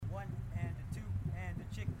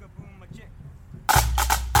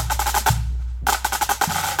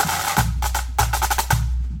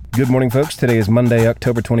Good morning, folks. Today is Monday,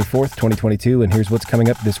 October 24th, 2022, and here's what's coming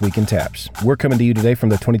up this week in TAPS. We're coming to you today from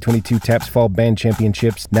the 2022 TAPS Fall Band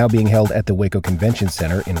Championships, now being held at the Waco Convention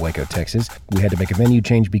Center in Waco, Texas. We had to make a venue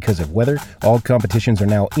change because of weather. All competitions are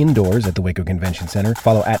now indoors at the Waco Convention Center.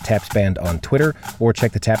 Follow @TAPSBand on Twitter or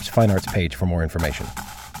check the TAPS Fine Arts page for more information.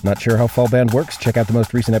 Not sure how Fall Band works? Check out the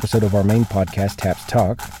most recent episode of our main podcast, TAPS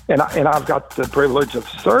Talk. And I've got the privilege of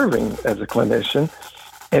serving as a clinician.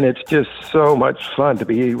 And it's just so much fun to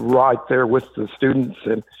be right there with the students.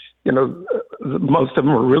 And, you know, most of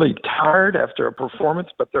them are really tired after a performance,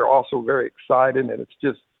 but they're also very excited. And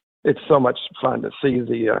it's so much fun to see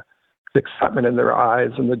the excitement in their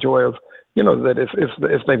eyes and the joy of, you know, that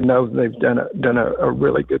if they've known they've done a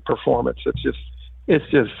really good performance, it's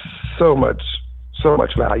just so much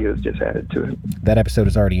value is just added to it. That episode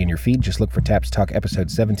is already in your feed. Just look for TAPS Talk episode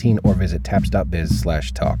 17 or visit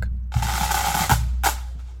taps.biz/talk.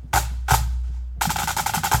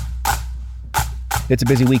 It's a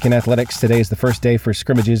busy week in athletics. Today is the first day for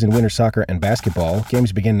scrimmages in winter soccer and basketball.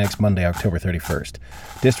 Games begin next Monday, October 31st.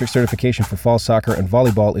 District certification for fall soccer and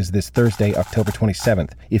volleyball is this Thursday, October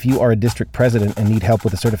 27th. If you are a district president and need help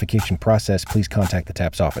with the certification process, please contact the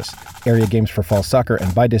TAPS office. Area games for fall soccer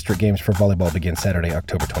and by-district games for volleyball begin Saturday,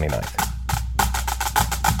 October 29th.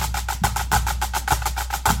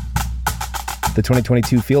 The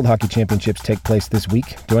 2022 Field Hockey Championships take place this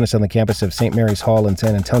week. Join us on the campus of St. Mary's Hall in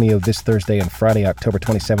San Antonio this Thursday and Friday, October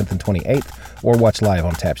 27th and 28th, or watch live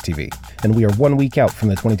on TAPS TV. And we are 1 week out from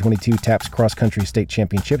the 2022 TAPS Cross Country State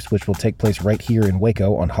Championships, which will take place right here in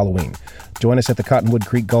Waco on Halloween. Join us at the Cottonwood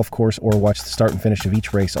Creek Golf Course or watch the start and finish of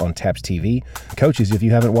each race on TAPS TV. Coaches, if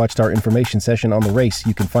you haven't watched our information session on the race,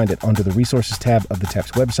 you can find it under the Resources tab of the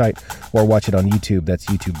TAPS website or watch it on YouTube. That's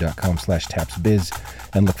youtube.com/TAPSBiz,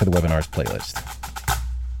 and look for the webinars playlist.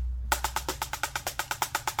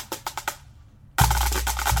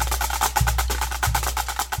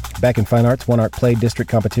 Back in fine arts, One Art Play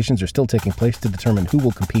district competitions are still taking place to determine who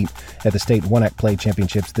will compete at the state One Act Play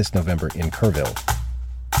Championships this November in Kerrville.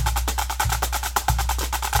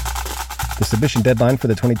 The submission deadline for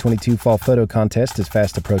the 2022 Fall Photo Contest is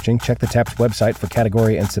fast approaching. Check the TAPS website for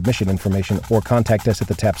category and submission information or contact us at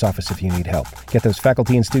the TAPS office if you need help. Get those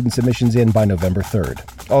faculty and student submissions in by November 3rd.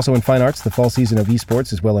 Also in fine arts, the fall season of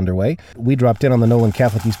esports is well underway. We dropped in on the Nolan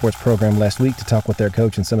Catholic Esports program last week to talk with their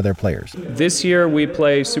coach and some of their players. This year we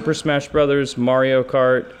play Super Smash Bros., Mario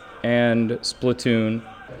Kart, and Splatoon.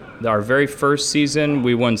 Our very first season,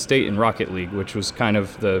 we won state in Rocket League, which was kind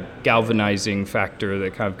of the galvanizing factor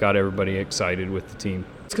that kind of got everybody excited with the team.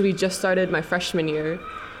 It's because we just started my freshman year.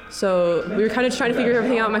 So we were kind of trying to figure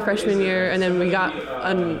everything out my freshman year, and then we got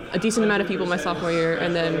a decent amount of people my sophomore year.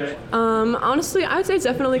 And then honestly, I would say it's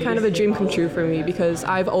definitely kind of a dream come true for me because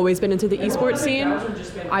I've always been into the esports scene.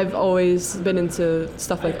 I've always been into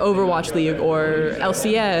stuff like Overwatch League or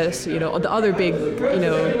LCS, you know, the other big, you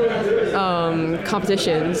know,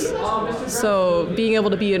 competitions. So being able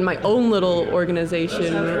to be in my own little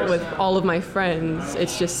organization with all of my friends,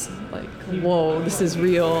 it's just like, whoa, this is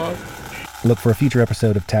real. Look for a future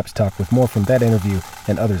episode of TAPS Talk with more from that interview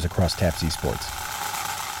and others across TAPS Esports.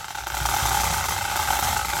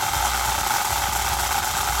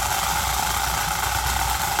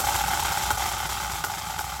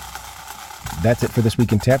 That's it for this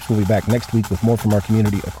week in TAPS. We'll be back next week with more from our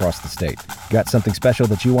community across the state. Got something special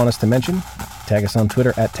that you want us to mention? Tag us on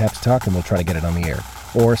Twitter @TAPSTalk and we'll try to get it on the air.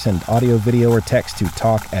 Or send audio, video, or text to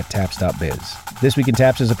talk@taps.biz. This Week in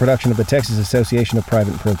TAPS is a production of the Texas Association of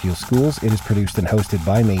Private and Parochial Schools. It is produced and hosted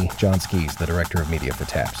by me, John Skees, the Director of Media for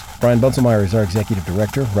TAPS. Brian Bunselmeyer is our Executive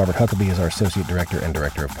Director. Robert Huckabee is our Associate Director and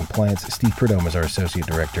Director of Compliance. Steve Prudhomme is our Associate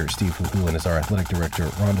Director. Steve Huhulan is our Athletic Director.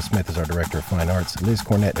 Rhonda Smith is our Director of Fine Arts. Liz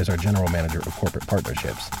Cornett is our General Manager of Corporate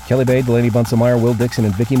Partnerships. Kelly Bay, Delaney Bunselmeyer, Will Dixon,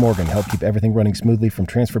 and Vicki Morgan help keep everything running smoothly from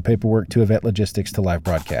transfer paperwork to event logistics to live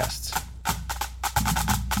broadcasts.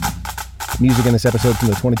 Music in this episode from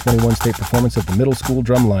the 2021 state performance of the Middle School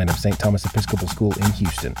Drumline of St. Thomas Episcopal School in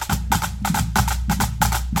Houston.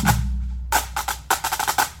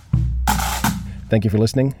 Thank you for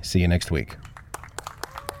listening. See you next week.